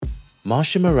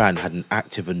Marsha Moran had an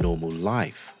active and normal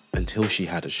life until she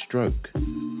had a stroke.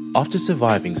 After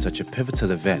surviving such a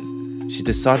pivotal event, she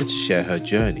decided to share her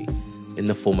journey in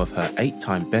the form of her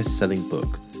 8-time best-selling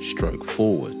book, Stroke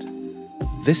Forward.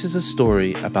 This is a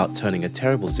story about turning a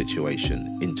terrible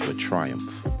situation into a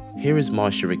triumph. Here is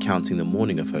Marsha recounting the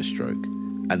morning of her stroke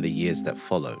and the years that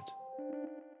followed.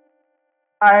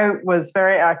 I was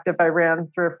very active. I ran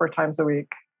 3 or 4 times a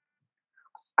week.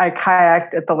 I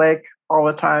kayaked at the lake all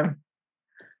the time.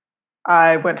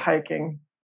 I went hiking.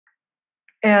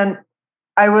 And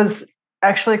I was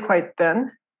actually quite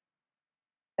thin.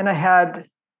 And I had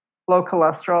low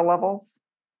cholesterol levels.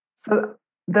 So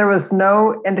there was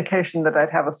no indication that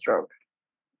I'd have a stroke.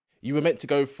 You were meant to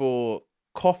go for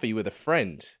coffee with a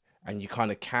friend and you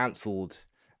kind of cancelled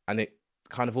and it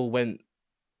kind of all went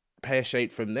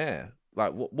pear-shaped from there.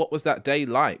 Like, what was that day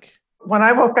like? When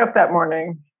I woke up that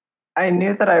morning, I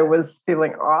knew that I was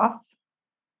feeling off.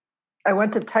 I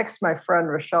went to text my friend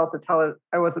Rochelle to tell her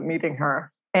I wasn't meeting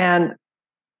her, and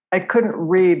I couldn't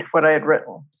read what I had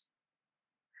written.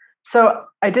 So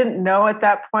I didn't know at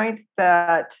that point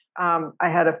that I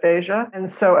had aphasia.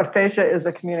 And so aphasia is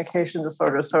a communication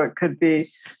disorder. So it could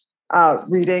be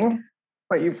reading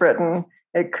what you've written.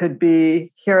 It could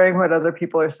be hearing what other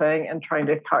people are saying and trying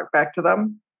to talk back to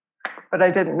them. But I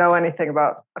didn't know anything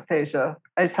about aphasia.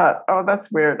 I thought, oh,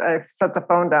 that's weird. I set the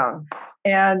phone down.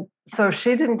 And so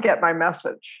she didn't get my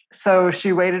message. So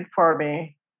she waited for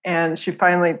me and she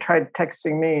finally tried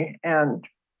texting me. And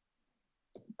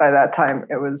by that time,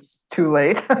 it was too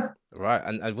late. Right.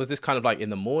 And was this kind of like in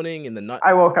the morning, in the night?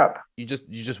 I woke up. You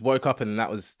just woke up and that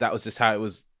was just how it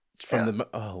was from Yeah.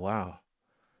 oh, wow.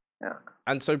 Yeah.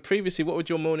 And so previously, what would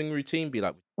your morning routine be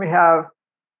like? We have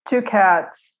 2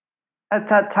 cats. At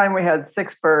that time, we had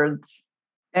 6 birds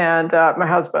and my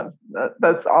husband.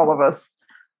 That's all of us.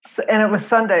 And it was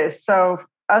Sunday. So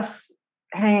us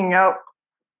hanging out,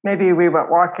 maybe we went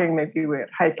walking, maybe we went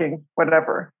hiking,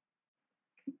 whatever.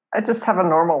 I just have a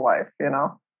normal life, you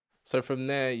know. So from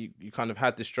there, you kind of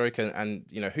had the stroke and,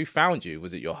 you know, who found you?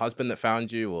 Was it your husband that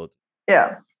found you or?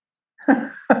 Yeah.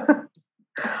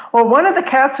 Well, one of the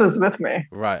cats was with me.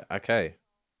 Right. Okay.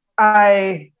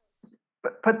 I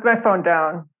put my phone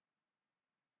down.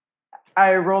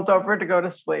 I rolled over to go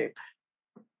to sleep.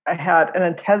 I had an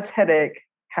intense headache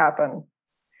happen.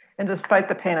 And despite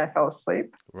the pain, I fell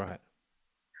asleep. Right.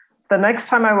 The next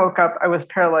time I woke up, I was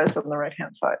paralyzed on the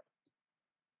right-hand side.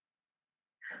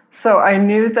 So I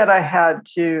knew that I had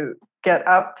to get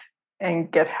up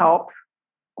and get help,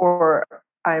 or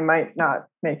I might not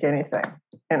make anything,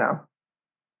 you know.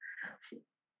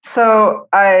 So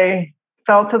I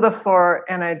fell to the floor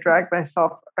and I dragged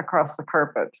myself across the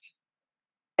carpet.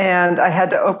 And I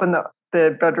had to open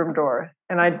the bedroom door.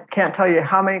 And I can't tell you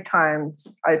how many times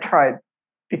I tried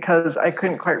because I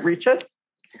couldn't quite reach it.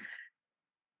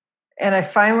 And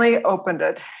I finally opened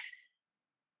it.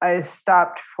 I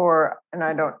stopped for, and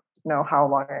I don't know how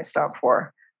long I stopped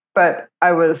for, but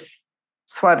I was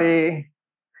sweaty,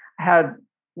 had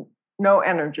no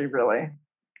energy really.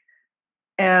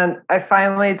 And I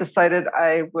finally decided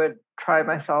I would try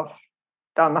myself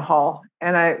down the hall.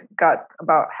 And I got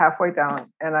about halfway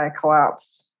down and I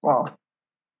collapsed. Well,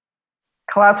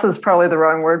 collapse is probably the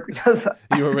wrong word because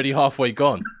you were already halfway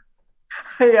gone.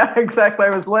 Yeah, exactly. I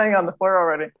was laying on the floor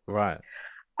already. Right.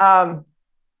 And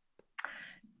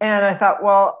I thought,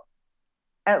 well,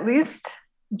 at least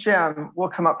Jim will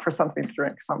come up for something to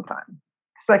drink sometime.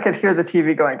 Because I could hear the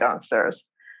TV going downstairs.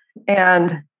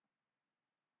 And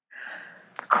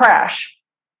crash.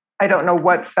 I don't know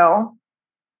what fell.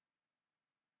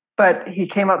 But he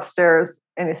came upstairs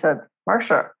and he said,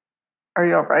 Marsha, are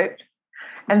you all right?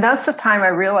 And that's the time I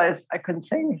realized I couldn't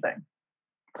say anything.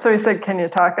 So he said, can you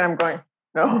talk? And I'm going,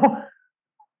 no.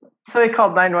 So he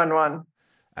called 911.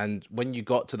 And when you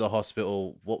got to the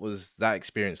hospital, what was that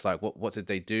experience like? What did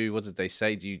they do? What did they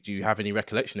say? Do you have any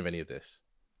recollection of any of this?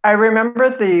 I remember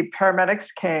the paramedics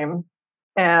came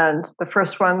and the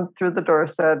first one through the door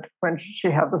said, when did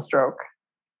she have the stroke?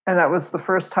 And that was the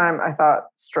first time I thought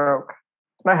stroke.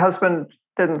 My husband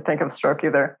didn't think of stroke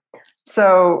either.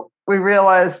 So we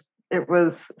realized it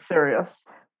was serious.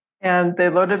 And they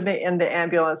loaded me in the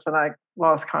ambulance and I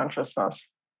lost consciousness.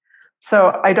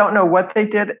 So I don't know what they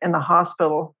did in the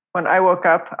hospital. When I woke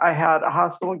up, I had a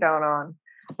hospital gown on,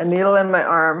 a needle in my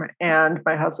arm, and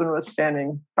my husband was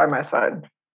standing by my side.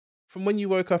 From when you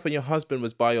woke up and your husband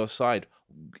was by your side,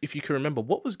 if you can remember,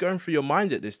 what was going through your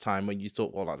mind at this time when you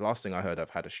thought, well, like last thing I heard,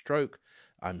 I've had a stroke.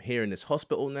 I'm here in this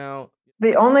hospital now.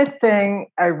 The only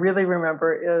thing I really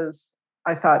remember is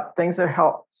I thought things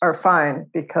are fine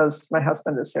because my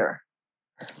husband is here.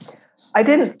 I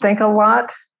didn't think a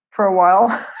lot for a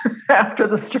while after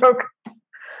the stroke.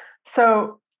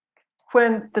 So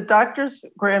when the doctors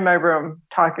were in my room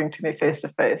talking to me face to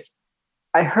face,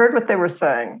 I heard what they were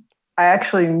saying. I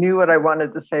actually knew what I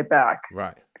wanted to say back.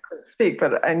 Right. I couldn't speak,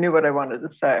 but I knew what I wanted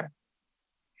to say.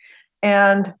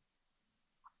 And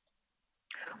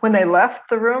when they left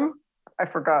the room, I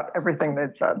forgot everything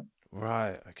they'd said.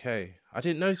 Right. Okay. I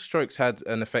didn't know strokes had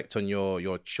an effect on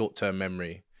your short-term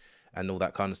memory and all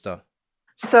that kind of stuff.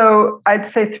 So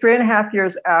I'd say 3.5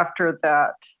 years after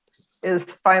that is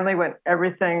finally when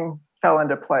everything fell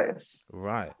into place.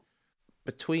 Right.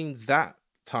 Between that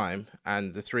time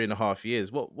and the 3.5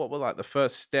 years, what were like the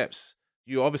first steps?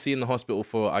 You were obviously in the hospital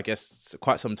for, I guess,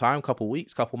 quite some time, couple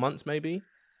weeks, couple months, maybe?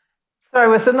 So I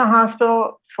was in the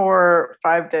hospital for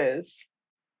 5 days.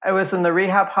 I was in the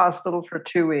rehab hospital for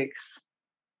 2 weeks.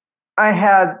 I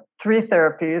had 3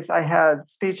 therapies. I had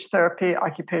speech therapy,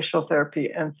 occupational therapy,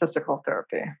 and physical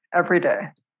therapy every day,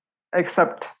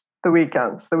 except the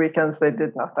weekends. The weekends, they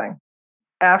did nothing.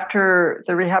 After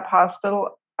the rehab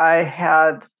hospital, I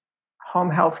had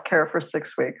home health care for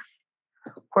 6 weeks,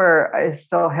 where I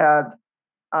still had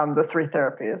the 3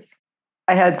 therapies.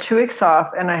 I had 2 weeks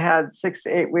off, and I had 6 to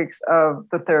 8 weeks of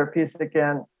the therapies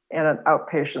again in an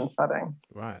outpatient setting.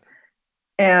 Right.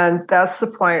 And that's the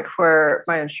point where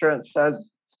my insurance said,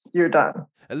 you're done.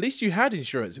 At least you had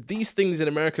insurance. These things in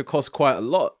America cost quite a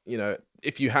lot. You know,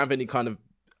 if you have any kind of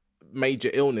major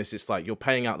illness, it's like you're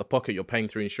paying out the pocket, you're paying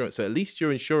through insurance. So at least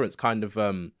your insurance kind of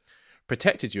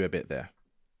protected you a bit there.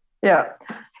 Yeah.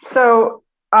 So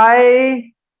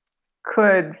I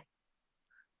could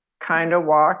kind of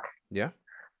walk. Yeah.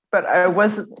 But I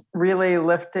wasn't really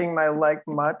lifting my leg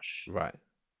much. Right.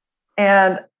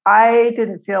 And I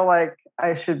didn't feel like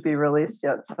I should be released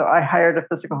yet. So I hired a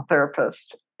physical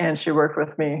therapist, and she worked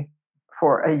with me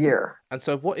for a year. And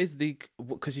so what is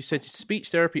because you said speech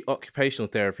therapy, occupational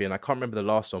therapy, and I can't remember the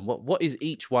last one. What is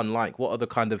each one like? What are the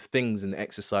kind of things and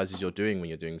exercises you're doing when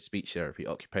you're doing speech therapy,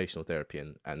 occupational therapy,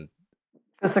 and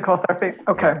physical therapy?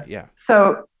 Okay. Yeah.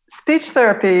 So speech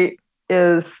therapy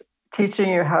is teaching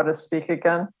you how to speak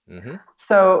again. Mm-hmm.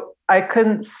 So I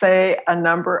couldn't say a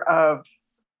number of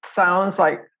sounds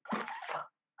like,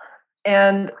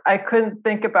 and I couldn't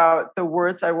think about the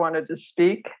words I wanted to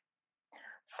speak.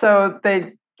 So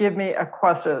they give me a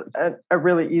question, a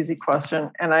really easy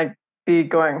question, and I'd be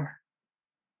going,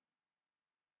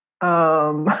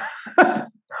 or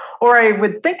I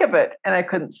would think of it and I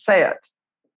couldn't say it.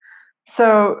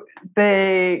 So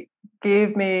they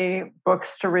gave me books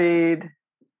to read,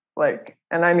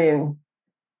 and I mean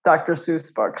Dr.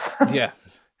 Seuss books. Yeah.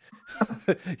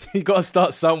 You got to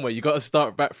start somewhere. You got to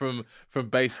start back from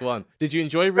base one. Did you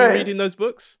enjoy rereading those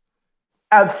books?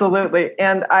 Absolutely.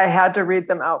 And I had to read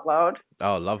them out loud.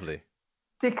 Oh, lovely.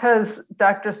 Because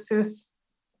Dr. Seuss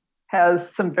has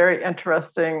some very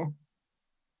interesting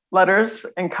letters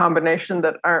in combination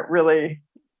that aren't really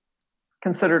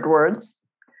considered words.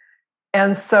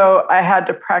 And so I had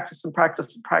to practice and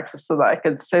practice and practice so that I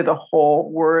could say the whole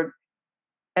word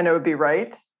and it would be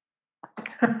right.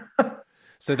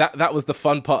 So that was the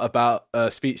fun part about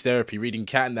speech therapy, reading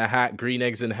Cat in the Hat, Green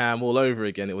Eggs and Ham all over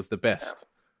again. It was the best.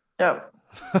 Yeah.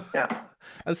 Yeah.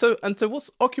 And so what's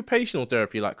occupational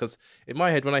therapy like? Because in my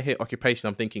head, when I hear occupation,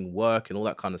 I'm thinking work and all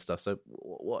that kind of stuff. So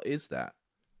what is that?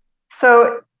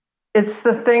 So it's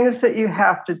the things that you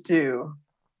have to do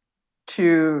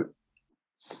to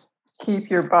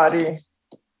keep your body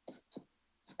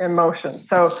in motion.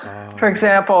 So, for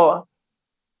example,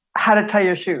 how to tie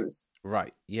your shoes.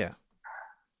 Right. Yeah.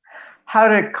 How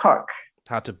to cook.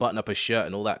 How to button up a shirt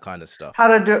and all that kind of stuff. How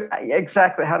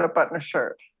to button a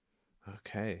shirt.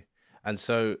 Okay. And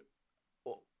so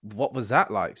what was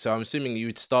that like? So I'm assuming you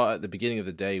would start at the beginning of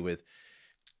the day with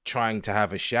trying to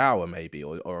have a shower maybe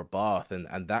or a bath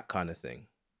and that kind of thing.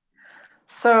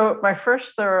 So my first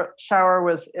shower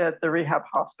was at the rehab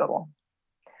hospital.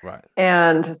 Right.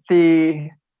 And the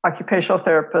occupational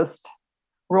therapist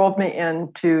rolled me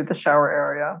into the shower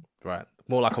area. Right.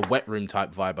 More like a wet room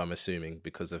type vibe, I'm assuming,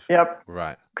 because of... Yep.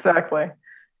 Right. Exactly.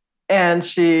 And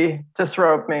she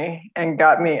disrobed me and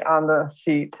got me on the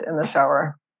seat in the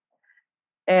shower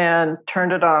and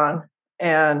turned it on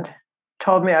and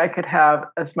told me I could have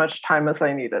as much time as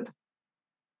I needed.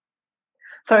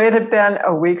 So it had been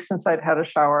a week since I'd had a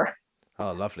shower.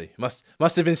 Oh, lovely. Must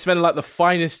have been smelling like the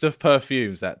finest of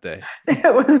perfumes that day.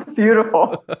 It was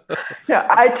beautiful. Yeah,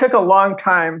 I took a long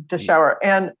time to shower.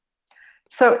 And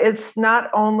so it's not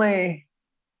only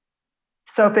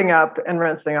soaping up and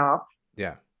rinsing off.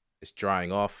 Yeah, it's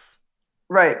drying off.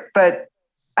 Right, but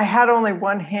I had only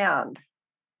one hand.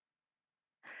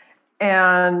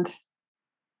 And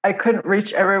I couldn't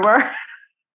reach everywhere.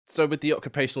 So with the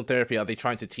occupational therapy, are they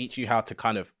trying to teach you how to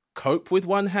kind of cope with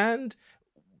one hand?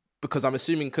 Because I'm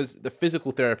assuming because the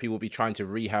physical therapy will be trying to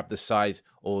rehab the side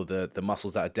or the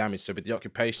muscles that are damaged. So with the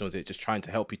occupational, is it just trying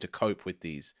to help you to cope with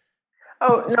these?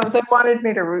 Oh, no, they wanted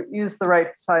me to use the right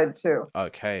side too.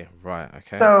 Okay, right,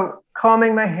 okay. So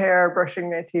combing my hair, brushing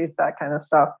my teeth, that kind of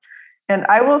stuff. And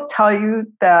I will tell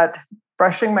you that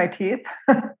brushing my teeth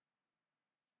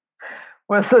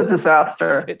was a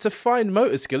disaster. It's a fine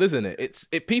motor skill, isn't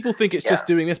it? People think it's just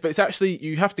doing this, but it's actually,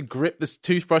 you have to grip this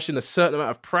toothbrush in a certain amount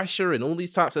of pressure and all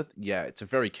these types of, it's a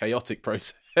very chaotic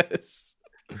process.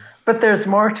 But there's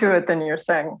more to it than you're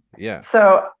saying. Yeah.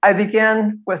 So I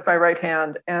began with my right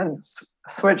hand and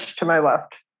switched to my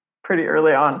left pretty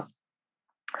early on.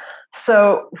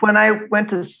 So when I went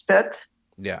to spit,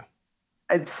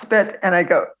 I'd spit and I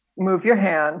go, move your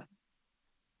hand.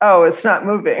 Oh, it's not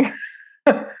moving.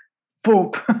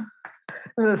 Boop.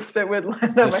 And the spit would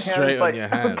land on my hand. Straight on your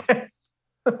hand.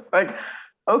 Okay.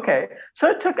 Okay.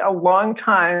 So it took a long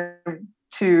time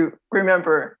to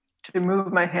remember to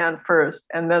move my hand first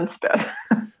and then spit.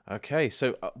 Okay.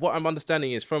 So what I'm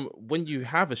understanding is from when you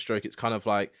have a stroke, it's kind of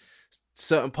like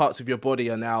certain parts of your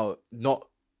body are now not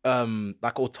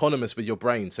like autonomous with your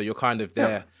brain. So you're kind of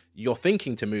there, you're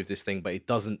thinking to move this thing, but it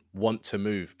doesn't want to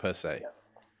move per se.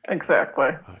 Exactly.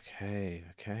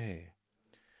 Okay.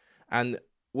 And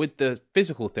with the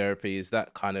physical therapy, is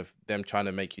that kind of them trying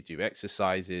to make you do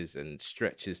exercises and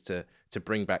stretches to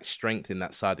bring back strength in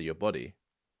that side of your body?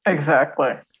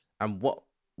 Exactly. And what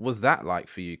was that like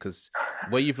for you? Because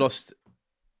where you've lost,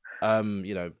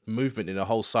 movement in a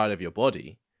whole side of your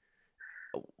body,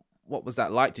 what was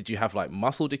that like? Did you have like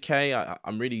muscle decay?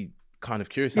 I'm really kind of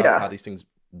curious how these things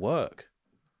work.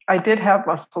 I did have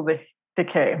muscle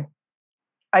decay.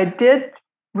 I did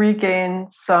regain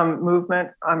some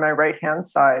movement on my right hand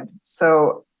side.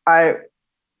 So I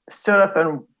stood up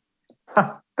and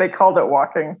they called it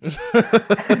walking.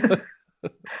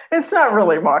 It's not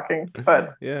really walking,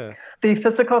 but the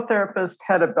physical therapist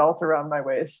had a belt around my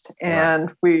waist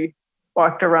and we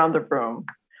walked around the room.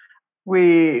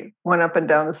 We went up and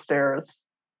down the stairs.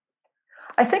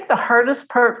 I think the hardest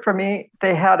part for me,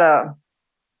 they had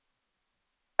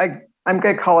I'm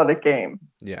going to call it a game.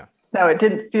 Yeah. No, it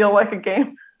didn't feel like a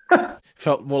game.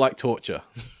 Felt more like torture.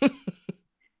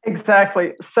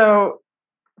 Exactly. So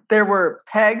there were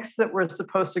pegs that were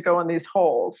supposed to go in these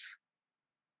holes.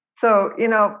 So,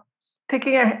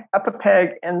 picking up a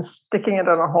peg and sticking it in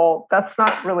a hole, that's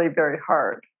not really very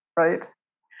hard, right?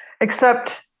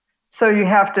 Except, so you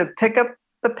have to pick up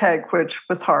the peg, which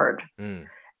was hard.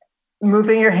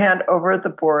 Moving your hand over the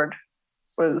board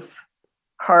was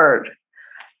hard.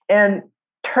 And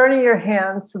turning your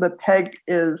hand so the peg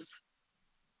is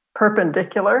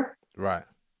perpendicular. Right.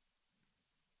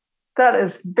 That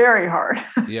is very hard.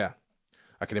 Yeah,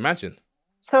 I can imagine.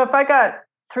 So if I got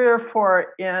 3 or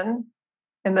 4 in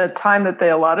the time that they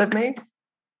allotted me,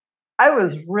 I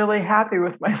was really happy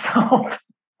with myself.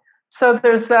 So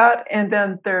there's that. And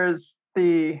then there's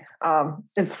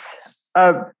it's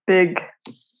a big,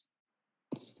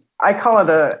 I call it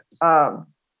a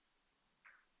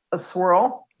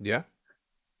swirl. Yeah.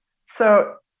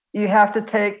 So you have to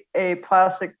take a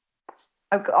plastic,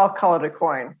 I'll call it a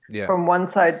coin, from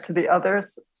one side to the other,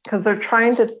 because they're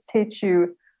trying to teach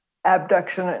you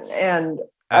abduction and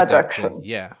adduction.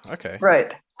 Yeah, okay.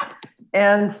 Right.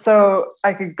 And so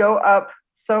I could go up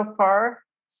so far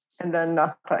and then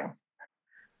nothing.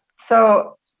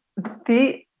 So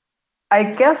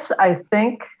I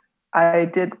think I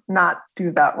did not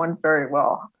do that one very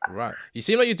well. Right. You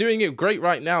seem like you're doing it great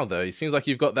right now, though. It seems like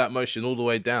you've got that motion all the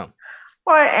way down.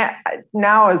 Well,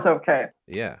 now is okay.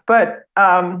 Yeah. But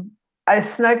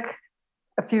I snuck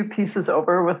a few pieces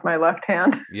over with my left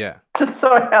hand. Yeah. Just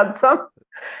so I had some.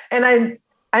 And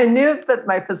I knew that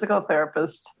my physical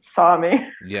therapist saw me.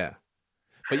 Yeah.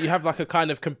 But you have like a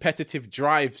kind of competitive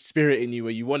drive spirit in you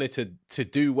where you wanted to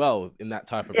do well in that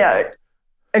type of regard.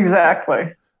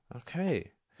 Exactly.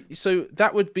 Okay. So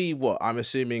that would be what I'm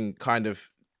assuming kind of,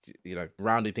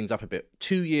 rounding things up a bit,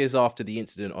 2 years after the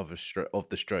incident of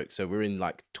the stroke. So we're in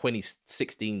like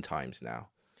 2016 times now.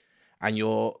 And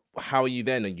how are you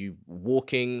then? Are you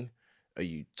walking? Are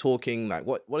you talking? Like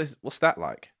what's that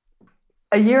like?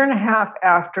 A year and a half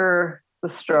after the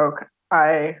stroke,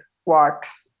 I walked,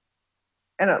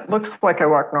 and it looks like I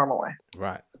walk normally.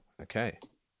 Right. Okay.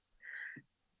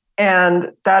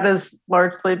 And that is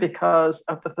largely because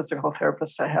of the physical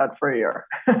therapist I had for a year.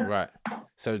 Right.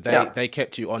 So they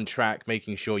kept you on track,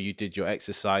 making sure you did your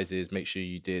exercises, make sure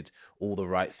you did all the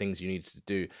right things you needed to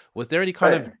do. Was there any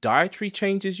kind of dietary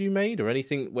changes you made or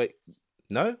anything? Wait,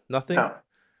 no, nothing? No.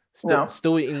 No.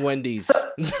 Still eating Wendy's.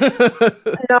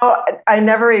 No, I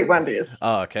never eat Wendy's.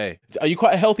 Oh, okay. Are you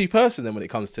quite a healthy person then when it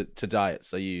comes to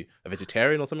diets? Are you a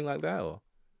vegetarian or something like that? Or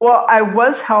Well, I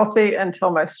was healthy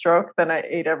until my stroke. Then I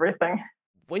ate everything.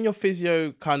 when your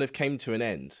physio kind of came to an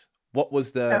end, what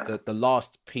was the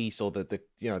last piece or the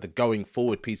the going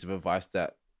forward piece of advice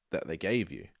that they gave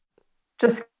you?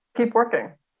 Just keep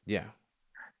working. Yeah.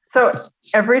 So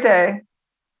every day,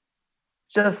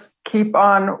 just keep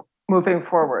on moving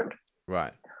forward.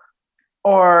 Right.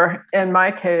 Or in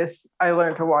my case, I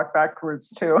learned to walk backwards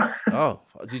too. Oh,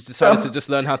 you decided to just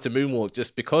learn how to moonwalk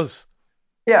just because?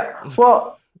 Yeah.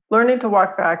 Well, learning to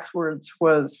walk backwards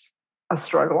was a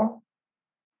struggle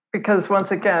because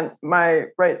once again, my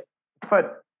right foot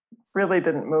really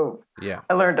didn't move. Yeah.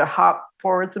 I learned to hop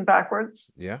forwards and backwards.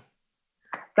 Yeah.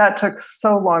 That took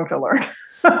so long to learn.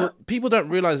 Well, people don't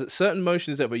realize that certain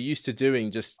motions that we're used to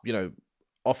doing just,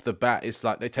 off the bat, it's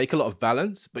like they take a lot of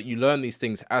balance, but you learn these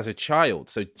things as a child.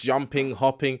 So jumping,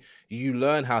 hopping, you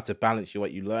learn how to balance your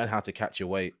weight, you learn how to catch your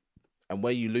weight. And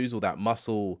where you lose all that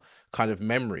muscle kind of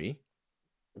memory,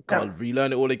 gotta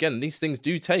relearn it all again. And these things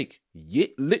do take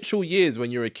literal years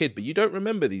when you're a kid, but you don't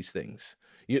remember these things.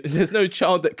 There's no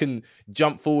child that can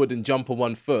jump forward and jump on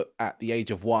one foot at the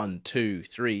age of 1, 2,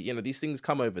 3. These things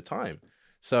come over time.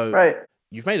 So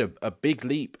you've made a big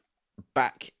leap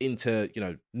back into,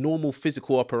 normal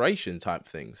physical operation type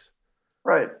things.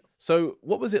 Right. So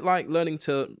what was it like learning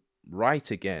to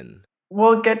write again?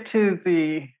 We'll get to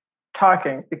the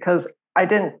talking because I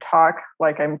didn't talk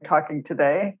like I'm talking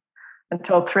today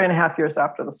until 3.5 years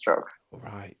after the stroke.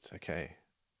 Right. Okay.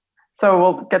 So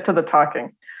we'll get to the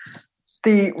talking.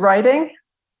 The writing,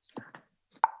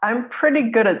 I'm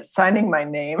pretty good at signing my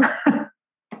name.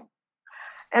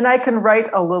 And I can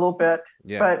write a little bit,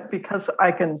 but because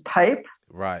I can type,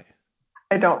 right,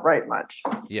 I don't write much.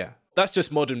 Yeah. That's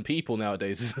just modern people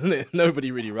nowadays, isn't it?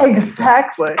 Nobody really writes.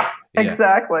 Exactly.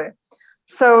 Exactly.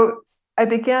 So I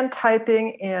began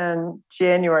typing in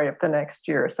January of the next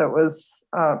year. So it was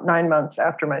 9 months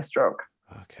after my stroke.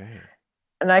 Okay.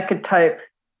 And I could type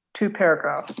 2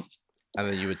 paragraphs. And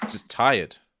then you were just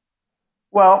tired.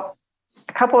 Well,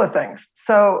 a couple of things.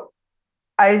 So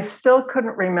I still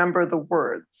couldn't remember the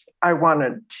words I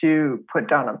wanted to put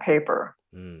down on paper.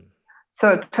 Mm. So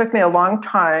it took me a long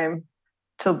time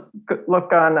to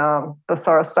look on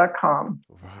thesaurus.com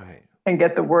and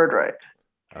get the word right.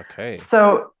 Okay.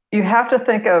 So you have to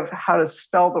think of how to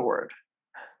spell the word.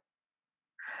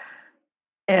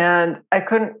 And I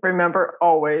couldn't remember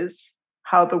always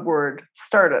how the word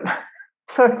started.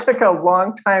 So it took a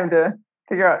long time to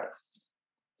figure out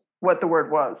what the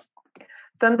word was.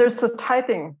 Then there's the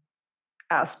typing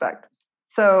aspect.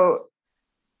 So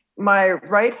my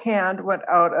right hand went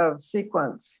out of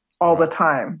sequence all the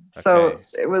time. Okay. So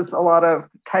it was a lot of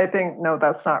typing. No,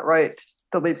 that's not right.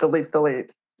 Delete, delete,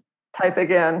 delete. Type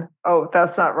again. Oh,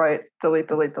 that's not right. Delete,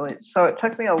 delete, delete. So it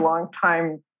took me a long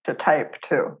time to type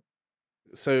too.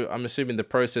 So I'm assuming the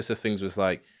process of things was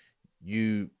like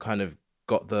you kind of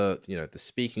got the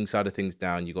speaking side of things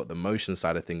down, you got the motion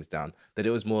side of things down, that it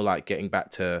was more like getting back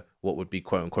to what would be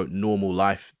quote unquote normal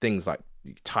life things like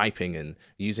typing and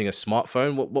using a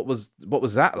smartphone. What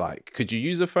was that like? Could you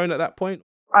use a phone at that point?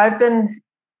 I've been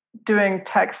doing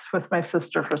texts with my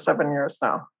sister for 7 years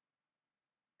now.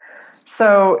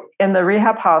 So in the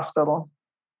rehab hospital,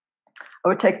 I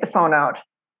would take the phone out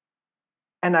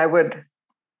and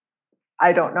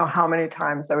I don't know how many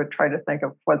times I would try to think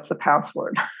of what's the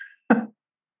password.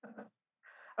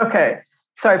 Okay,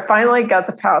 so I finally got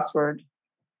the password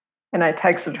and I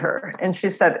texted her. And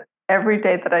she said every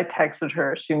day that I texted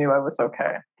her, she knew I was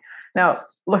okay. Now,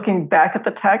 looking back at the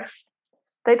text,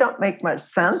 they don't make much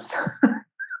sense.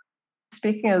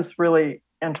 Speaking is really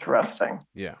interesting.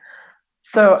 Yeah.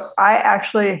 So I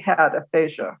actually had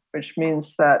aphasia, which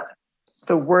means that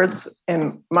the words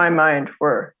in my mind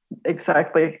were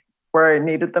exactly where I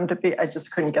needed them to be. I just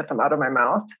couldn't get them out of my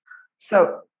mouth.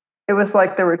 So it was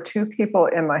like there were 2 people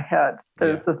in my head.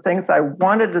 There's the things I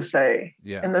wanted to say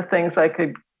and the things I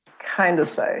could kind of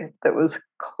say that was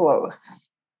close.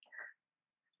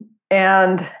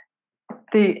 And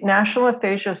the National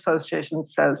Aphasia Association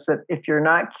says that if you're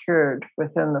not cured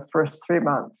within the first 3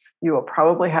 months, you will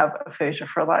probably have aphasia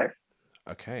for life.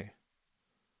 Okay.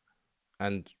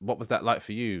 And what was that like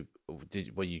for you?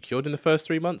 Were you cured in the first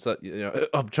 3 months?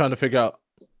 I'm trying to figure out.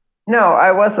 No,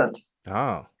 I wasn't.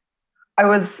 Oh. I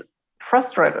was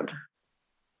frustrated.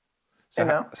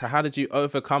 So how did you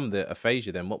overcome the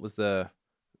aphasia then? What was the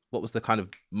kind of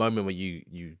moment where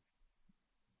you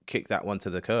kicked that one to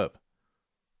the curb?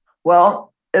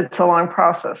 Well, it's a long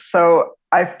process. So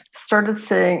I started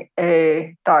seeing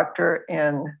a doctor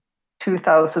in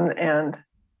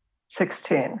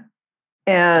 2016.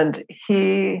 And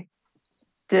he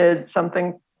did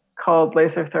something called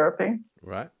laser therapy.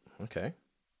 Right. Okay.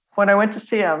 When I went to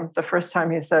see him the first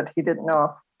time, he said he didn't know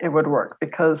if it would work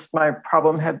because my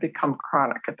problem had become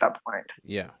chronic at that point.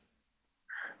 Yeah.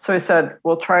 So he said,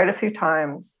 we'll try it a few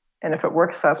times. And if it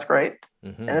works, that's great.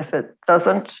 Mm-hmm. And if it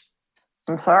doesn't,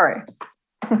 I'm sorry.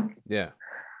 Yeah.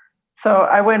 So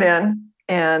I went in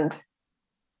and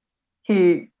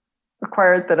he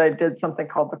required that I did something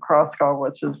called the cross call,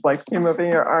 which is like you're moving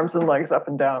your arms and legs up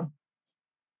and down.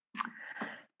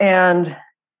 And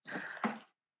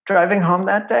driving home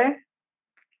that day,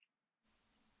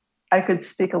 I could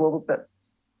speak a little bit.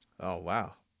 Oh,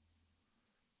 wow.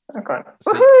 I'm going,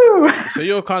 so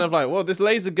you're kind of like, well, this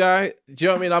laser guy, do you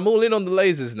know what I mean? I'm all in on the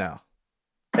lasers now.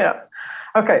 Yeah.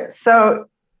 Okay. So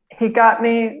he got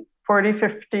me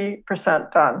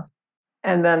 40-50% done.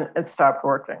 And then it stopped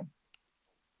working.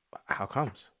 How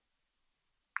comes?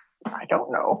 I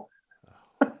don't know.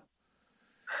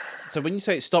 So when you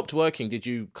say it stopped working, did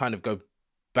you kind of go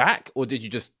back, or did you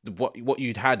just what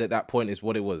you'd had at that point is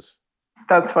what it was?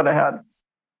 That's what I had.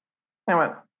 I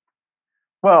went,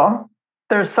 well,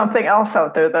 there's something else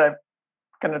out there that I'm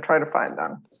going to try to find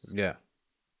then. Yeah.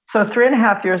 So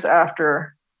 3.5 years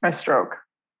after my stroke,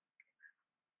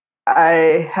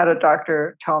 I had a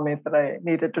doctor tell me that I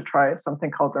needed to try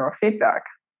something called neurofeedback.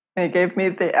 And he gave me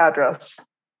the address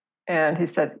and he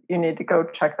said, you need to go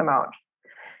check them out.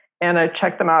 And I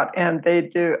checked them out and they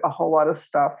do a whole lot of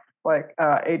stuff like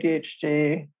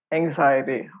ADHD,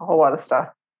 anxiety, a whole lot of stuff.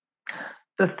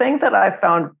 The thing that I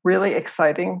found really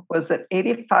exciting was that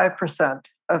 85%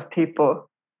 of people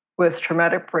with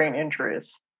traumatic brain injuries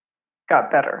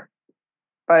got better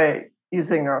by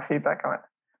using neurofeedback. I went,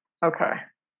 okay,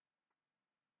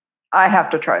 I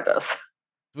have to try this.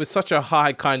 With such a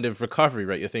high kind of recovery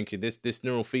rate, you're thinking this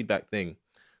neural feedback thing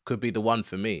could be the one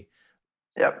for me.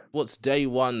 Yep. What's day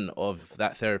one of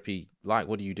that therapy like?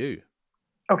 What do you do?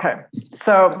 Okay.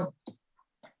 So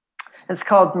it's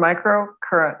called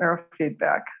microcurrent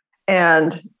neurofeedback.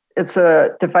 And it's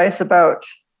a device about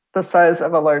the size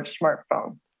of a large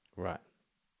smartphone. Right.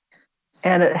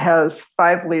 And it has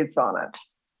 5 leads on it.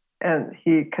 And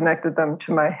he connected them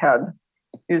to my head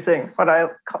using what I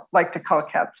like to call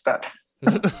cat spit.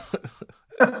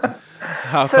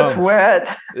 How so comes? It's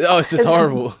wet. Oh, it's just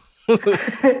horrible.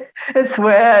 It's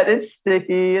wet. It's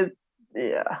sticky.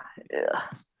 Yeah.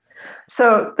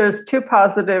 So there's 2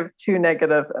 positive, 2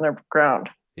 negative, and a ground.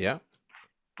 Yeah.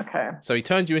 Okay. So he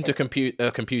turned you into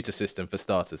a computer system for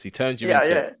starters. He turned you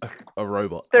into a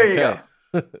robot. There you go.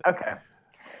 Okay.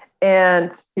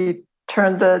 And he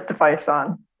turned the device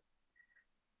on.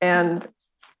 And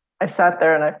I sat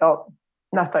there and I felt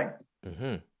nothing.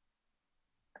 Mm-hmm.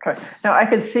 Okay. Now I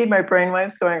could see my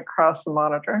brainwaves going across the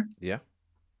monitor. Yeah.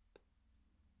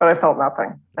 But I felt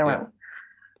nothing. I went,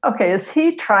 okay, is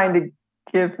he trying to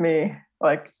give me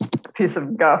like a piece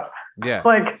of guff? Yeah.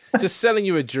 Like just selling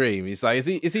you a dream. He's like,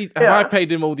 is he have I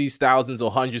paid him all these thousands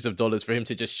or hundreds of dollars for him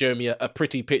to just show me a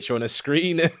pretty picture on a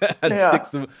screen and stick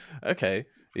them? Okay.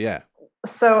 Yeah.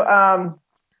 So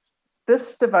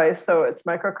this device, so it's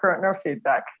microcurrent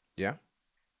neurofeedback. Yeah.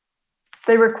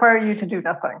 They require you to do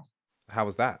nothing. How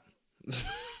was that?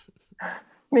 I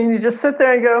mean, you just sit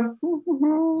there and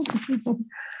go.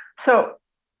 So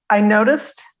I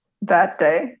noticed that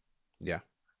day. Yeah.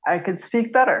 I could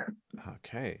speak better.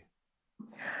 Okay.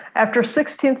 After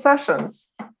 16 sessions,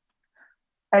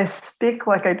 I speak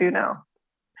like I do now.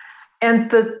 And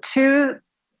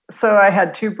so I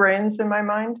had 2 brains in my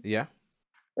mind. Yeah.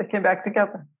 They came back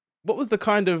together. What was the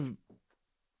kind of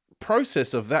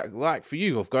process of that like for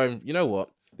you, of going, you know what,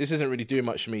 this isn't really doing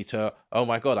much for me, to, oh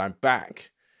my God, I'm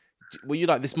back? Were you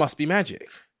like, this must be magic?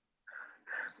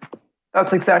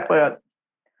 That's exactly it.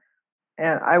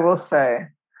 And I will say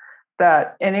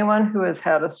that anyone who has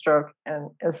had a stroke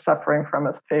and is suffering from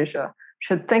aphasia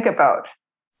should think about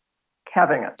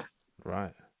having it.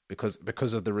 Right.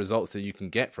 Because of the results that you can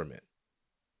get from it.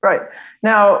 Right.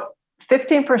 Now,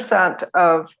 15%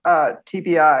 of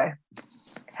TBI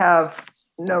have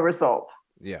no result.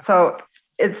 Yeah. So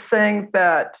it's saying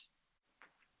that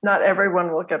not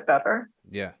everyone will get better.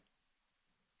 Yeah.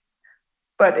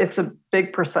 But it's a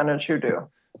big percentage who do.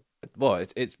 Well,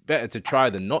 it's better to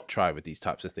try than not try with these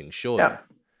types of things, surely.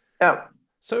 Yeah.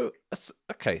 So,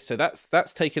 okay, so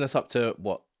that's taken us up to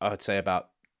what I would say about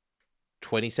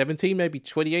 2017, maybe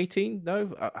 2018.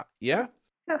 No, yeah.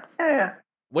 Yeah.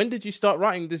 When did you start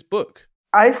writing this book?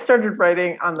 I started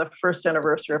writing on the first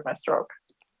anniversary of my stroke.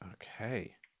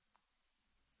 Okay.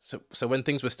 So when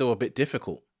things were still a bit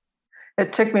difficult.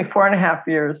 It took me 4.5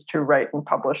 years to write and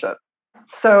publish it.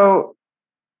 So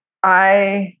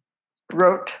I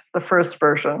wrote the first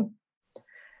version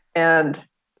and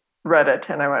read it,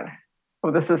 and I went,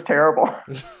 "Oh, this is terrible.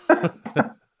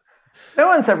 No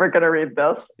one's ever going to read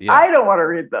this. Yeah. I don't want to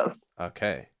read this."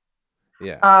 Okay.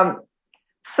 Yeah.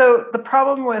 So the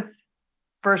problem with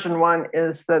version 1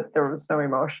 is that there was no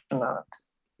emotion on it.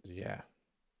 Yeah.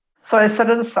 So I set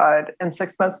it aside, and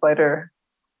 6 months later,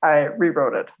 I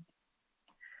rewrote it.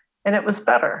 And it was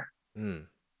better.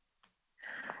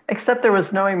 Except there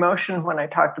was no emotion when I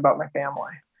talked about my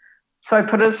family. So I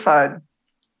put it aside.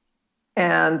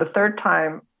 And the third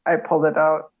time I pulled it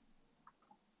out,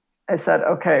 I said,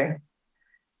 okay,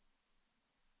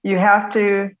 you have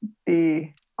to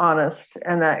be honest,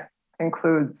 and that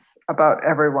includes about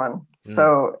everyone.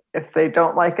 So if they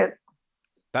don't like it,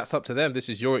 that's up to them. This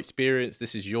is your experience.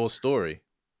 This is your story.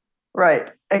 Right.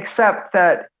 Except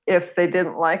that if they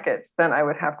didn't like it, then I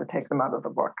would have to take them out of the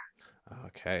book.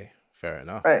 Okay. Fair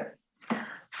enough. Right.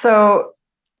 So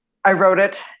I wrote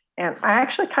it, and I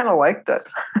actually kind of liked it.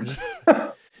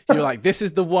 You're like, this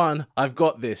is the one. I've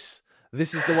got this.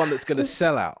 This is the one that's going to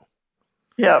sell out.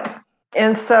 Yep.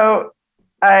 And so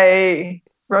I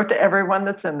wrote to everyone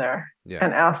that's in there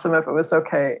and asked them if it was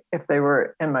okay if they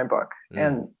were in my book.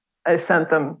 And I sent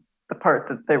them the part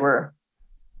that they were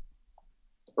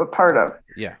a part of.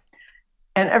 Yeah.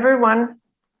 And everyone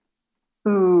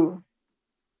who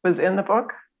was in the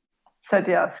book said,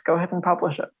 yes, go ahead and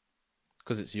publish it.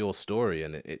 Because it's your story,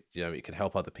 and it it can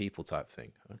help other people type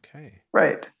thing. Okay.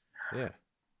 Right. Yeah.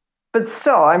 But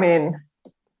still, I mean,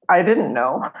 I didn't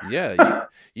know. Yeah,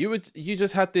 you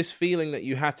just had this feeling that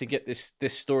you had to get this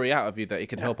story out of you, that it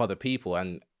could help other people,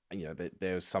 and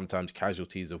there's sometimes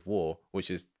casualties of war,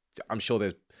 which is, I'm sure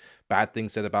there's bad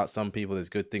things said about some people, there's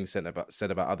good things said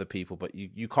about other people, but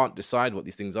you can't decide what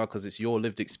these things are because it's your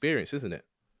lived experience, isn't it?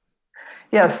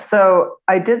 Yes. So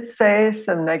I did say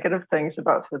some negative things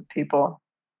about the people,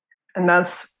 and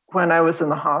that's when I was in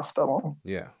the hospital.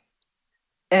 Yeah.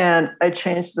 And I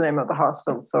changed the name of the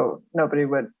hospital so nobody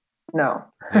would know.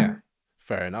 Yeah,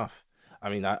 fair enough. I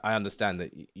mean, I understand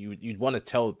that you'd want to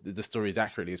tell the story as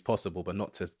accurately as possible, but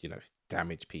not to,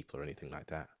 damage people or anything like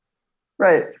that.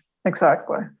 Right,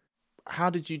 exactly. How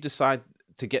did you decide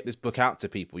to get this book out to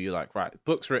people? You're like, right,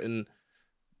 book's written,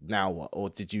 now what? Or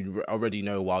did you already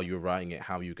know while you were writing it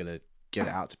how you were going to get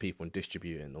it out to people and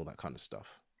distribute it and all that kind of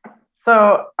stuff?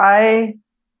 So I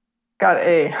got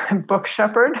a book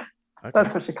shepherd. Okay.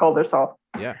 That's what she called herself.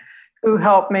 Yeah. Who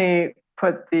helped me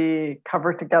put the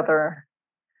cover together.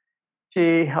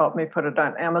 She helped me put it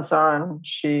on Amazon.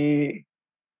 She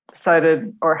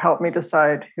decided, or helped me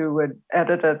decide, who would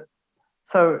edit it.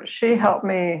 So she helped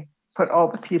me put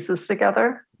all the pieces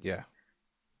together. Yeah.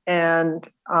 And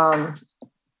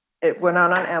it went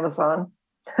out on Amazon.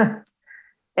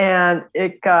 And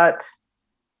it got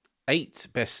 8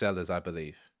 bestsellers, I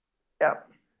believe. Yeah.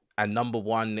 And number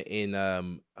 1 in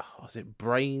was it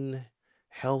Brain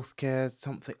Healthcare,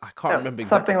 something? I can't remember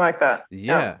exactly. Something like that.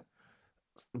 Yeah.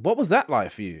 What was that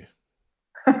like for you?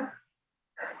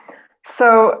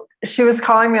 So she was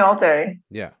calling me all day.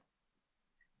 Yeah.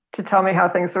 To tell me how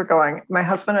things were going. My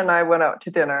husband and I went out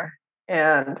to dinner,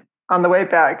 and on the way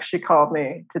back, she called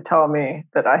me to tell me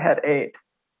that I had 8.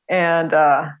 And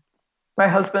my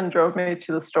husband drove me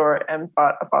to the store and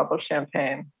bought a bottle of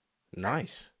champagne.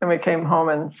 Nice. And we came home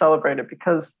and celebrated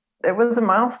because it was a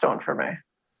milestone for me.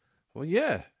 Well,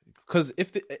 yeah, because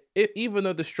if even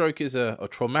though the stroke is a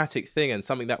traumatic thing and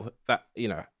something that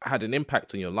had an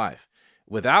impact on your life,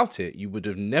 without it, you would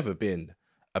have never been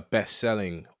a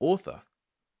best-selling author.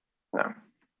 No.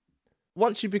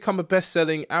 Once you become a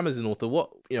best-selling Amazon author,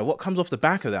 what comes off the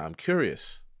back of that? I'm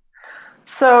curious.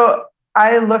 So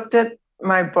I looked at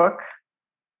my book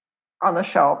on the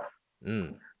shelf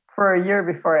for a year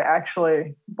before I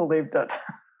actually believed it.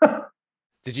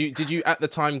 Did you at the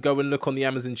time go and look on the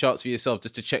Amazon charts for yourself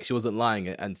just to check she wasn't lying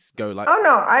and go like, oh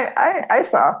no, I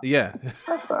saw. Yeah.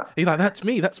 I saw. You're like, that's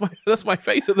me. That's my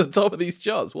face at the top of these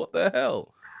charts. What the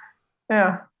hell?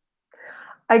 Yeah.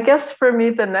 I guess for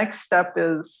me the next step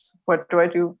is, what do I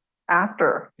do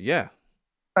after? Yeah.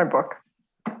 My book.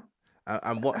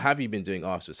 And what have you been doing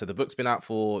after? So the book's been out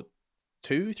for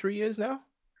 2-3 years now?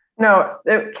 No,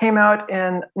 it came out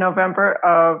in November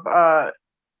of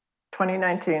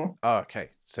 2019. Oh, okay.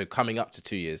 So coming up to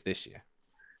 2 years this year.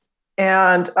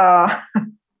 And I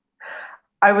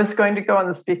was going to go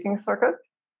on the speaking circuit.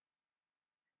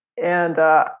 And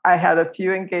I had a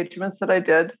few engagements that I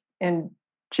did in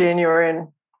January and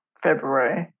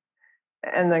February.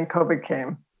 And then COVID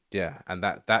came. Yeah, and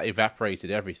that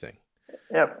evaporated everything.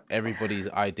 Yep. Everybody's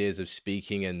ideas of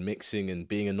speaking and mixing and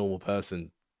being a normal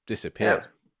person disappeared.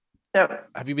 Yep. Yep.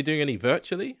 Have you been doing any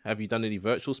virtually? Have you done any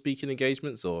virtual speaking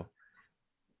engagements or?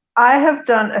 I have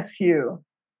done a few,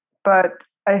 but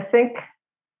I think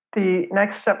the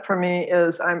next step for me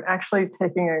is I'm actually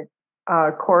taking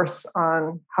a course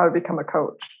on how to become a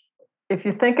coach. If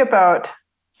you think about,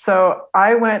 so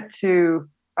I went to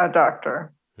a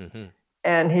doctor Mm-hmm.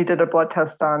 and he did a blood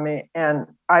test on me, and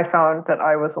I found that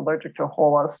I was allergic to a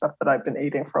whole lot of stuff that I've been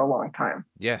eating for a long time.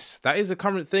 Yes, that is a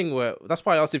current thing where that's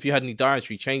why I asked if you had any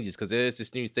dietary changes, because there's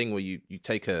this new thing where you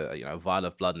take a vial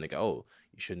of blood and they go, oh,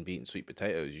 you shouldn't be eating sweet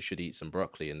potatoes, you should eat some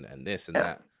broccoli and this and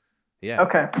that. Yeah.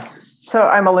 Okay. So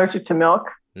I'm allergic to milk,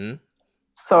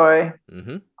 soy,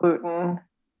 gluten,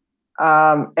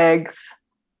 eggs,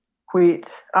 wheat,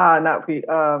 not wheat,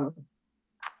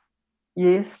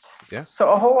 yeast. Yeah.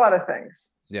 So a whole lot of things.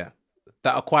 Yeah.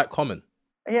 That are quite common.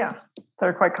 Yeah,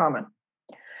 they're quite common.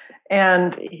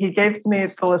 And he gave me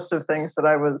the list of things that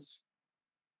I was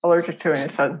allergic to,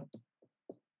 and he said,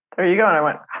 there you go. And I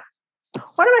went,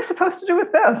 what am I supposed to do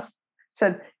with this? He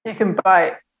said, you can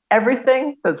buy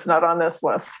everything that's not on this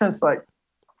list. It's like,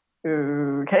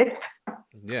 okay.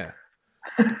 Yeah.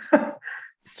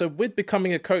 So with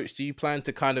becoming a coach, do you plan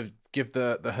to kind of give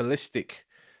the holistic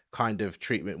kind of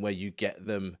treatment where you get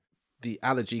them the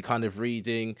allergy kind of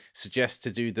reading, suggest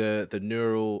to do the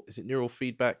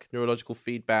neurological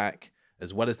feedback,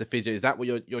 as well as the physio? Is that what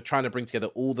you're trying to bring together,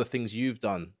 all the things you've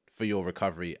done for your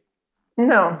recovery?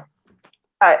 No,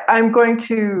 I'm going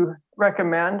to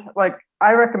recommend,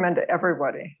 I recommend to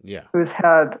everybody who's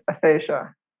had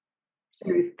aphasia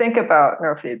to think about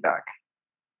neurofeedback.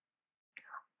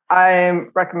 I'm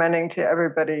recommending to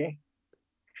everybody,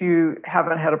 if you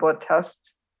haven't had a blood test,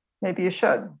 maybe you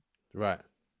should. Right.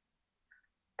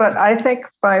 But I think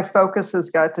my focus has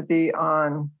got to be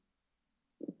on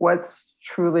what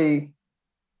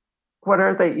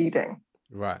are they eating?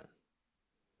 Right.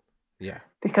 Yeah.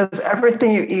 Because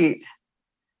everything you eat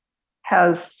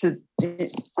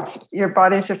your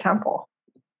body's your temple,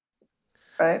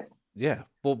 right? Yeah.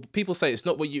 Well, people say it's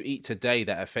not what you eat today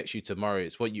that affects you tomorrow.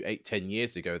 It's what you ate 10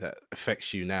 years ago that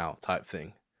affects you now, type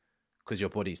thing. Because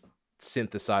your body's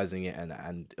synthesizing it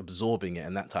and absorbing it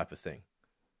and that type of thing.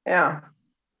 Yeah.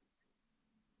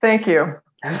 Thank you.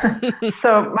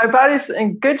 So my body's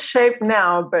in good shape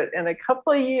now, but in a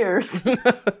couple of years.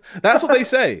 That's what they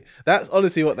say. That's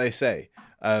honestly what they say.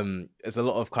 There's a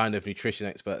lot of kind of nutrition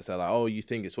experts that are like, oh, you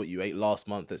think it's what you ate last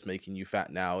month that's making you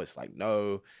fat now. It's like,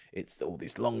 no, it's all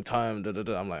this long term.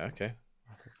 I'm like, okay.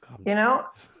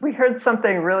 We heard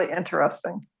something really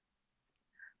interesting.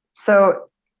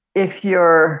 So if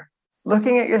you're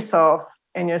looking at yourself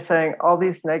and you're saying all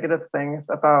these negative things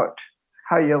about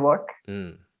how you look,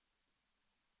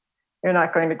 you're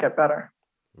not going to get better.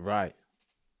 Right.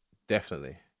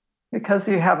 Definitely. Because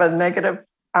you have a negative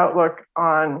outlook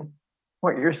on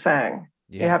what you're saying.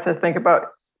 Yeah. You have to think about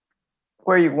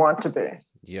where you want to be.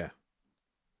 Yeah.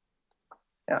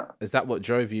 Yeah. Is that what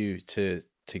drove you to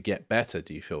get better,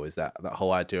 do you feel? Is that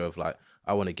whole idea of like,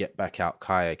 I want to get back out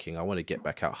kayaking, I want to get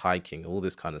back out hiking, all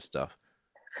this kind of stuff?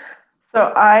 So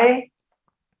I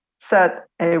set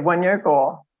a 1-year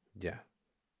goal. Yeah.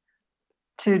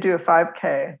 To do a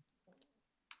 5K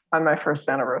on my first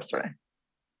anniversary.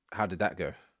 How did that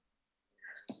go?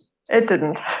 It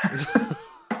didn't.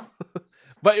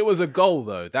 But it was a goal,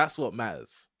 though. That's what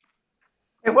matters.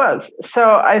 It was. So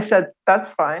I said,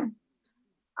 that's fine.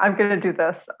 I'm going to do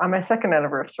this on my second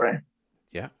anniversary.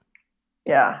 Yeah.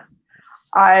 Yeah.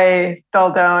 I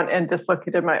fell down and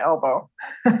dislocated my elbow.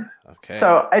 Okay.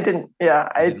 So I didn't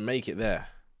make it there.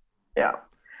 Yeah.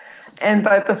 And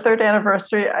by the third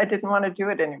anniversary, I didn't want to do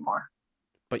it anymore.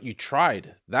 But you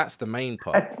tried. That's the main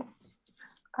part.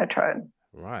 I tried.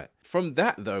 Right. From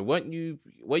that, though, when you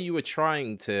were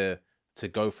trying to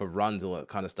go for runs or that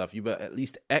kind of stuff, you were at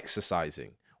least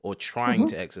exercising or trying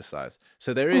to exercise.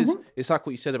 So there is, it's like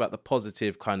what you said about the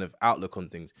positive kind of outlook on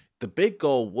things. The big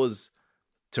goal was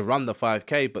to run the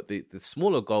 5K, but the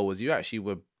smaller goal was you actually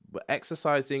were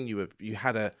exercising. You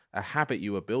had a habit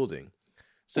you were building.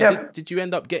 So did you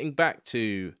end up getting back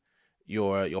to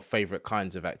your favorite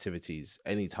kinds of activities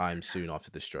anytime soon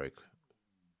after the stroke?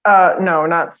 No,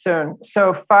 not soon.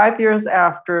 So 5 years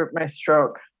after my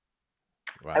stroke,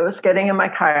 right. I was getting in my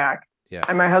kayak,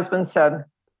 and my husband said,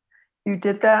 you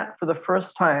did that for the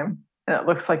first time, and it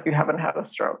looks like you haven't had a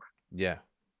stroke. Yeah.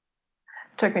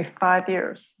 It took me 5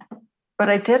 years, but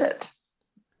I did it.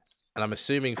 And I'm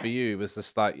assuming for you, it was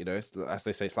just like, as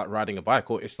they say, it's like riding a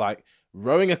bike, or it's like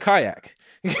rowing a kayak.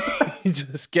 You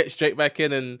just get straight back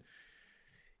in and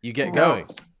you get going.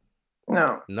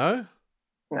 No. No?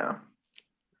 No.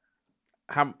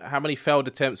 How many failed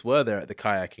attempts were there at the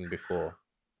kayaking before?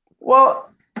 Well,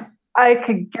 I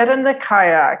could get in the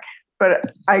kayak,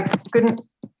 but I couldn't,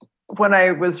 when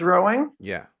I was rowing,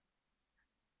 Yeah.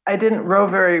 I didn't row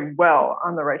very well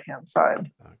on the right-hand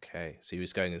side. Okay. So you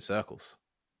was going in circles.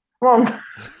 Well,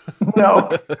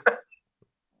 no.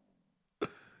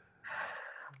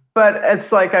 But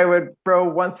it's like I would row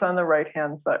once on the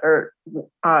right-hand side, or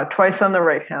twice on the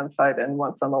right-hand side and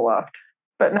once on the left.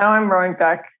 But now I'm rowing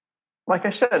back like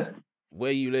I should.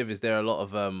 Where you live, is there a lot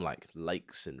of like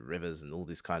lakes and rivers and all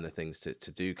these kind of things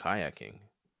to do kayaking?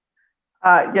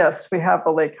 Yes, we have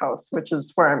a lake house, which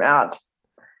is where I'm at.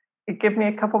 You give me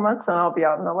a couple months and I'll be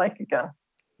out in the lake again.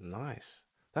 Nice.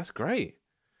 That's great.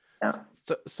 Yeah.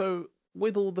 So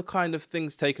with all the kind of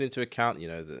things taken into account,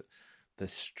 the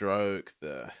stroke,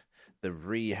 the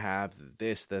rehab,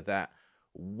 this, that,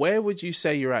 where would you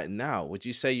say you're at now? Would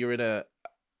you say you're in a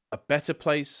better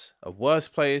place, a worse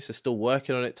place, a still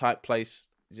working on it type place?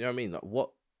 Do you know what I mean? Like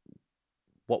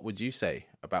what would you say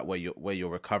about where your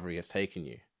recovery has taken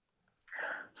you?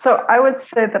 So I would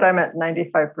say that I'm at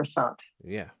 95%.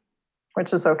 Yeah.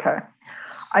 Which is okay.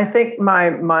 I think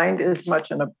my mind is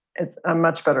it's a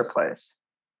much better place.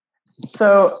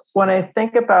 So when I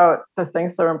think about the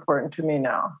things that are important to me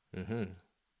now, mm-hmm.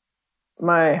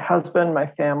 my husband, my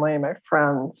family, my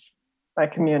friends, my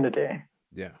community,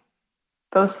 yeah,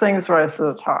 those things rise to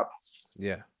the top.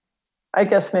 Yeah. I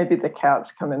guess maybe the cats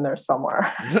come in there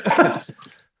somewhere.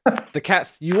 The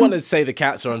cats, you want to say the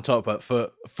cats are on top, but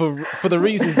for the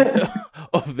reasons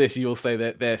of this, you'll say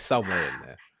that they're somewhere in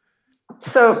there.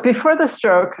 So before the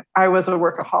stroke, I was a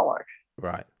workaholic.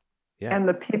 Right. Yeah. And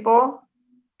the people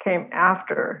came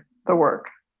after the work.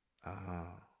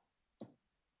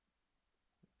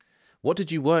 What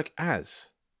did you work as?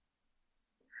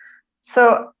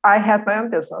 So I had my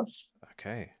own business.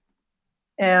 Okay.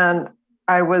 And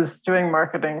I was doing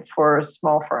marketing for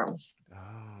small firms.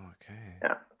 Oh, okay.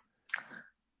 Yeah.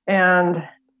 And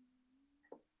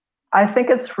I think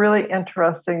it's really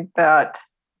interesting that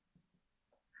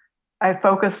I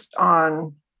focused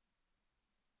on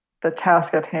the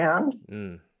task at hand,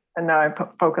 and now I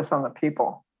focus on the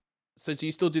people. So do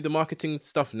you still do the marketing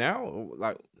stuff now? Or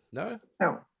like, no?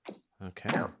 No. Okay.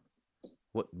 No.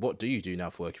 What do you do now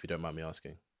for work, if you don't mind me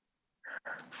asking?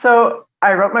 So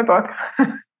I wrote my book,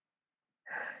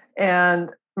 and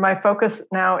my focus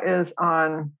now is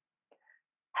on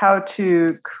how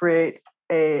to create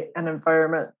an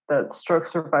environment that stroke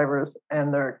survivors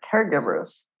and their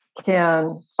caregivers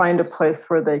can find a place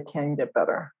where they can get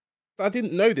better. I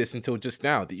didn't know this until just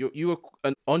now, that you were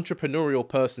an entrepreneurial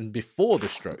person before the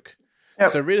stroke.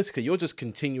 Yep. So realistically, you're just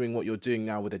continuing what you're doing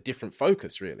now with a different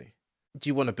focus, really. Do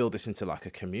you want to build this into like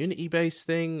a community-based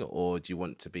thing, or do you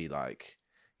want to be like,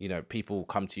 people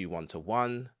come to you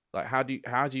one-to-one? Like, how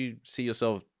do you see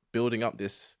yourself building up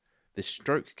this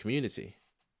stroke community?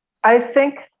 I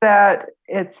think that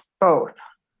it's both.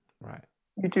 Right.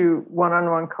 You do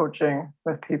one-on-one coaching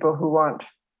with people who want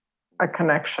a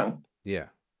connection. Yeah.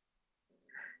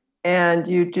 And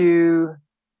you do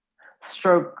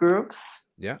stroke groups.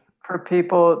 Yeah. For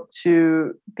people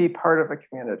to be part of a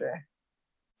community.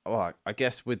 Well, I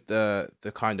guess with the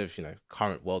kind of,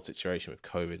 current world situation with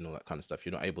COVID and all that kind of stuff,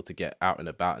 you're not able to get out and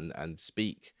about and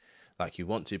speak like you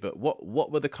want to. But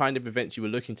what were the kind of events you were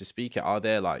looking to speak at? Are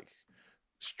there like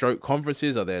stroke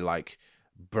conferences? Are there like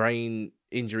brain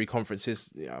injury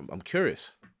conferences? I'm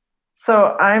curious.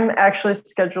 So I'm actually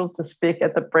scheduled to speak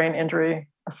at the Brain Injury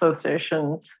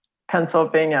Association's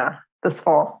Pennsylvania this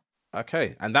fall.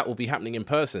 Okay, and that will be happening in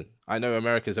person. I know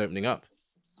America's opening up.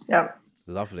 Yeah.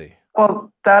 Lovely.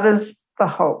 Well, that is the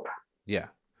hope. Yeah.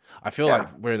 I feel like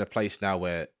we're in a place now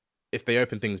where if they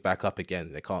open things back up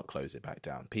again, they can't close it back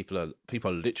down. People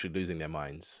are literally losing their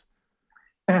minds.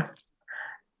 Yeah.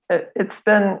 It's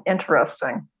been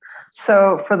interesting.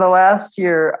 So for the last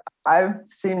year, I've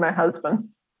seen my husband.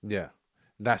 Yeah.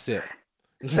 That's it.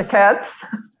 The cats.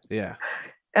 Yeah.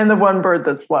 And the one bird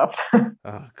that's left.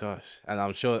 Oh, gosh. And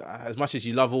I'm sure as much as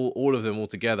you love all of them all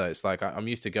together, it's like I'm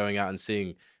used to going out and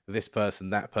seeing this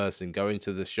person, that person, going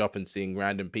to the shop and seeing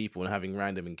random people and having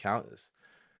random encounters.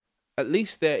 At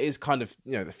least there is kind of,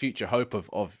 the future hope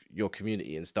of your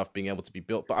community and stuff being able to be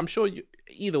built. But I'm sure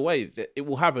either way, it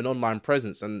will have an online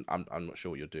presence. And I'm not sure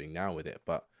what you're doing now with it,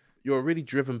 but you're a really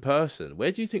driven person.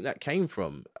 Where do you think that came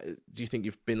from? Do you think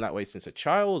you've been that way since a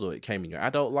child, or it came in your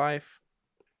adult life?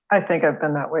 I think I've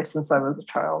been that way since I was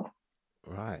a child.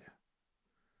 Right.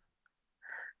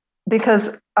 Because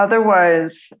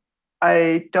otherwise,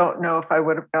 I don't know if I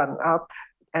would have gotten up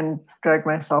and dragged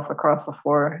myself across the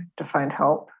floor to find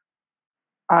help.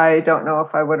 I don't know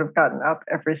if I would have gotten up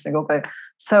every single day.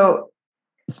 So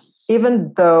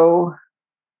even though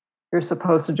you're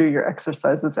supposed to do your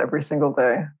exercises every single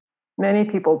day, Many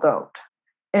people don't.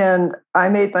 And I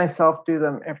made myself do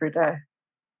them every day,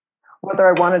 whether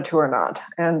I wanted to or not.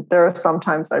 And there are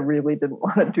sometimes I really didn't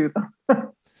want to do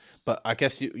them. But I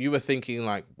guess you were thinking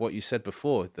like what you said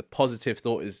before. The positive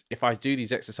thought is, if I do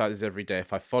these exercises every day,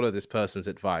 if I follow this person's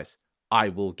advice, I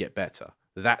will get better.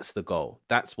 That's the goal.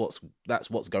 That's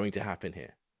what's going to happen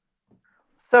here.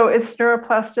 So it's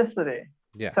neuroplasticity.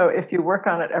 Yeah. So if you work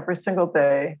on it every single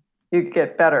day, you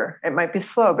get better. It might be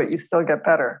slow, but you still get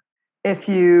better. If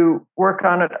you work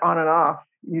on it on and off,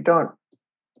 you don't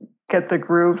get the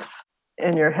grooves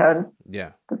in your head.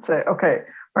 Yeah. That say, okay,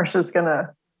 Marsha's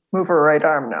gonna move her right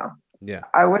arm now. Yeah.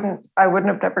 I wouldn't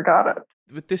have never got it.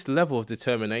 With this level of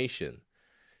determination,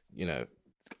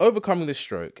 overcoming the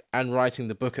stroke and writing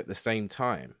the book at the same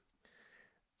time,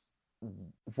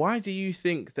 why do you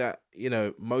think that,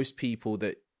 most people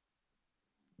that,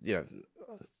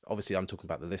 obviously I'm talking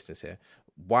about the listeners here,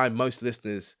 why most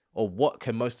listeners, or what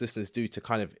can most listeners do to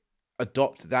kind of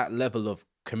adopt that level of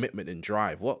commitment and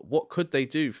drive? What could they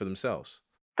do for themselves?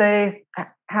 They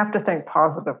have to think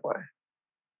positively,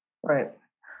 right?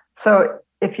 So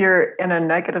if you're in a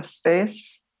negative space,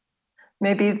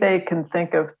 maybe they can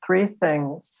think of 3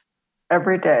 things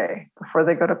every day before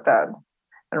they go to bed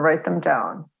and write them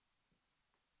down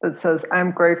that says,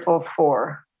 I'm grateful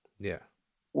for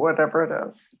whatever it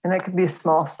is. And it can be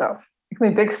small stuff. It can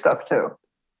be big stuff too.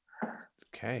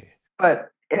 Okay.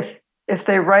 But if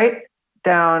they write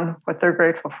down what they're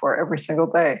grateful for every single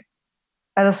day,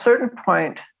 at a certain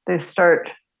point, they start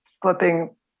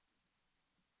flipping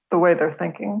the way they're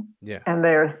thinking. Yeah. And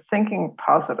they're thinking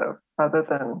positive rather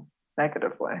than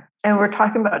negatively. And we're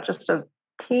talking about just a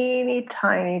teeny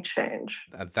tiny change.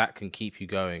 And that can keep you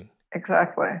going.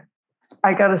 Exactly.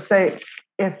 I got to say,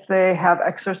 if they have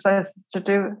exercises to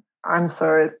do, I'm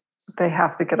sorry, they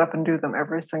have to get up and do them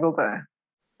every single day.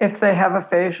 If they have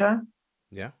aphasia,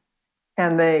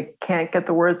 and they can't get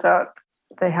the words out,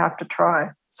 they have to try.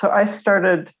 So I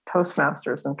started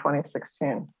Toastmasters in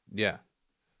 2016. Yeah,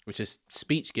 which is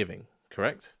speech giving,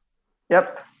 correct?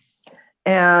 Yep.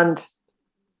 And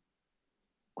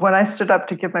when I stood up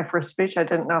to give my first speech, I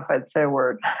didn't know if I'd say a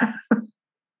word.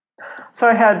 So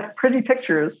I had pretty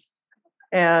pictures,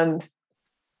 and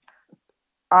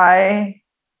I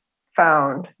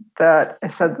found that I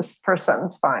said this first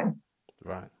sentence fine.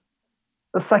 Right.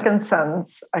 The second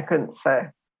sentence I couldn't say.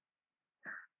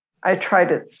 I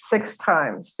tried it 6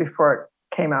 times before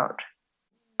it came out.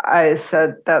 I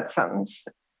said that sentence.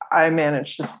 I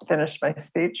managed to finish my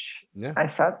speech. Yeah. I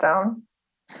sat down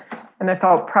and I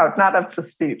felt proud, not of the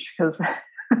speech, because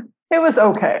it was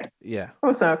okay. Yeah. It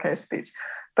was an okay speech.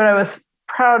 But I was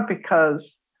proud because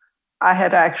I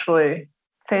had actually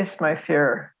faced my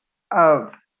fear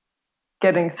of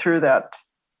getting through that,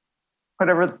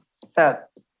 whatever that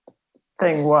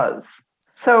thing was.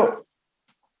 So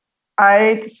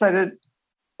I decided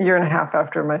a year and a half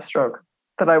after my stroke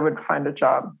that I would find a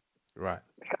job. Right.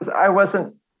 Because I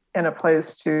wasn't in a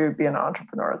place to be an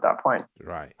entrepreneur at that point.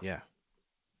 Right, yeah.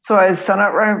 So I sent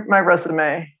out my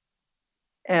resume,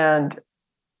 and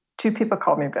 2 people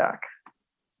called me back,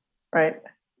 right?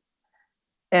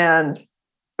 And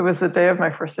it was the day of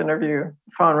my first interview.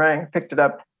 The phone rang, picked it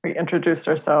up. We introduced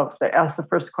ourselves. They asked the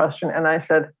first question, and I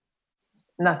said,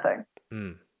 nothing.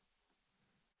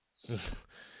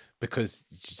 Because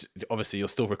obviously you're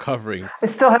still recovering. I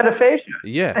still had aphasia.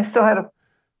 Yeah. I still had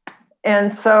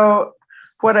and so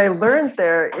what I learned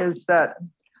there is that,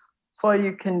 well,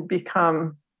 you can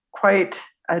become quite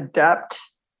adept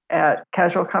at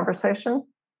casual conversation.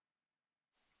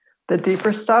 The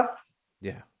deeper stuff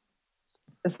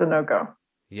is the no-go.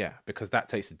 Yeah, because that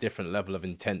takes a different level of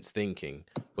intense thinking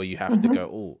where you have to go,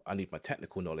 oh, I need my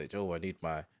technical knowledge. Oh, I need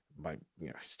my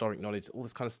historic knowledge, all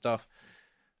this kind of stuff.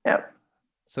 Yep.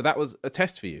 So that was a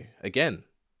test for you again.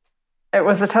 It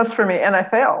was a test for me, and I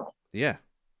failed. Yeah.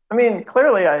 I mean,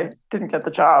 clearly I didn't get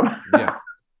the job. Yeah.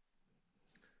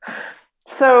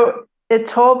 So it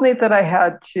told me that I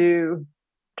had to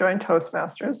join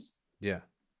Toastmasters. Yeah.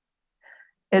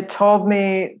 It told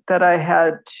me that I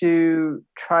had to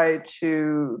try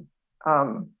to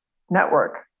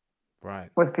network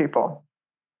with people.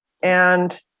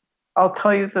 And I'll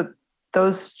tell you that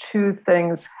those 2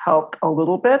 things helped a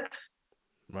little bit.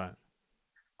 Right.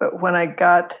 But when I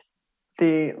got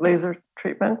the laser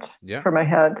treatment for my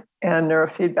head and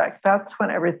neurofeedback, that's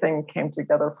when everything came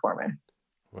together for me.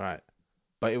 Right.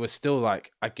 But it was still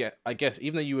like, I guess,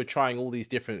 even though you were trying all these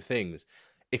different things,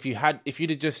 if you'd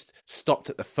have just stopped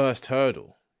at the first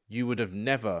hurdle, you would have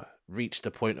never reached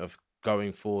the point of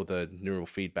going for the neural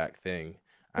feedback thing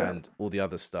and all the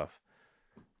other stuff.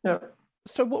 Yeah.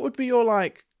 So what would be your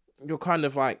kind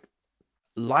of like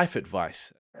life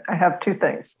advice I have two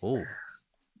things Oh,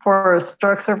 for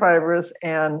stroke survivors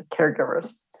and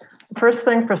caregivers. The first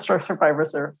thing for stroke survivors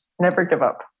is never give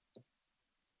up,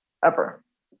 ever.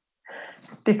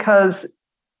 Because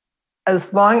as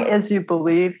long as you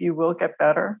believe you will get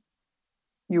better,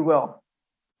 you will.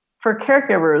 For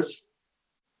caregivers,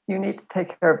 you need to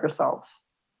take care of yourselves.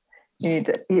 You need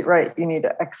to eat right. You need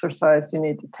to exercise. You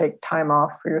need to take time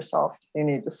off for yourself. You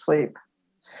need to sleep.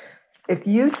 If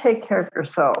you take care of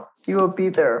yourself, you will be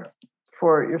there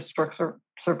for your stroke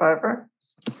survivor.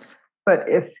 But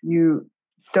if you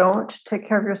don't take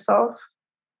care of yourself,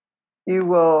 you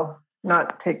will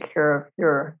not take care of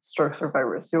your stroke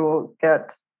survivors. You will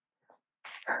get,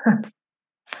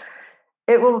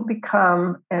 it will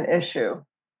become an issue,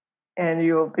 and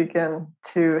you will begin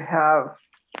to have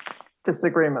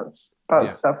disagreements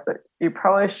about stuff that you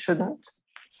probably shouldn't.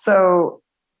 So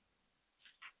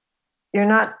you're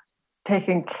not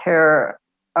taking care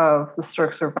of the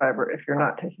stroke survivor if you're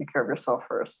not taking care of yourself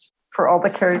first. For all the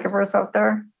caregivers out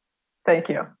there, thank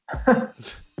you.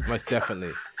 most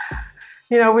definitely.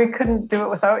 You know, we couldn't do it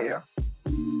without you.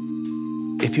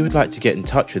 If you would like to get in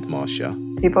touch with Marcia,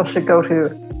 People should go to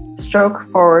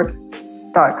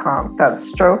strokeforward.com. That's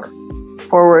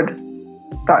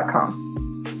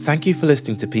strokeforward.com. thank you for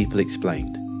listening to People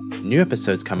Explained. New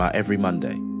episodes come out every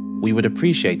Monday. We would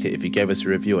appreciate it if you gave us a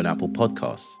review on Apple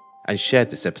Podcasts and shared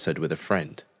this episode with a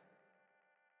friend.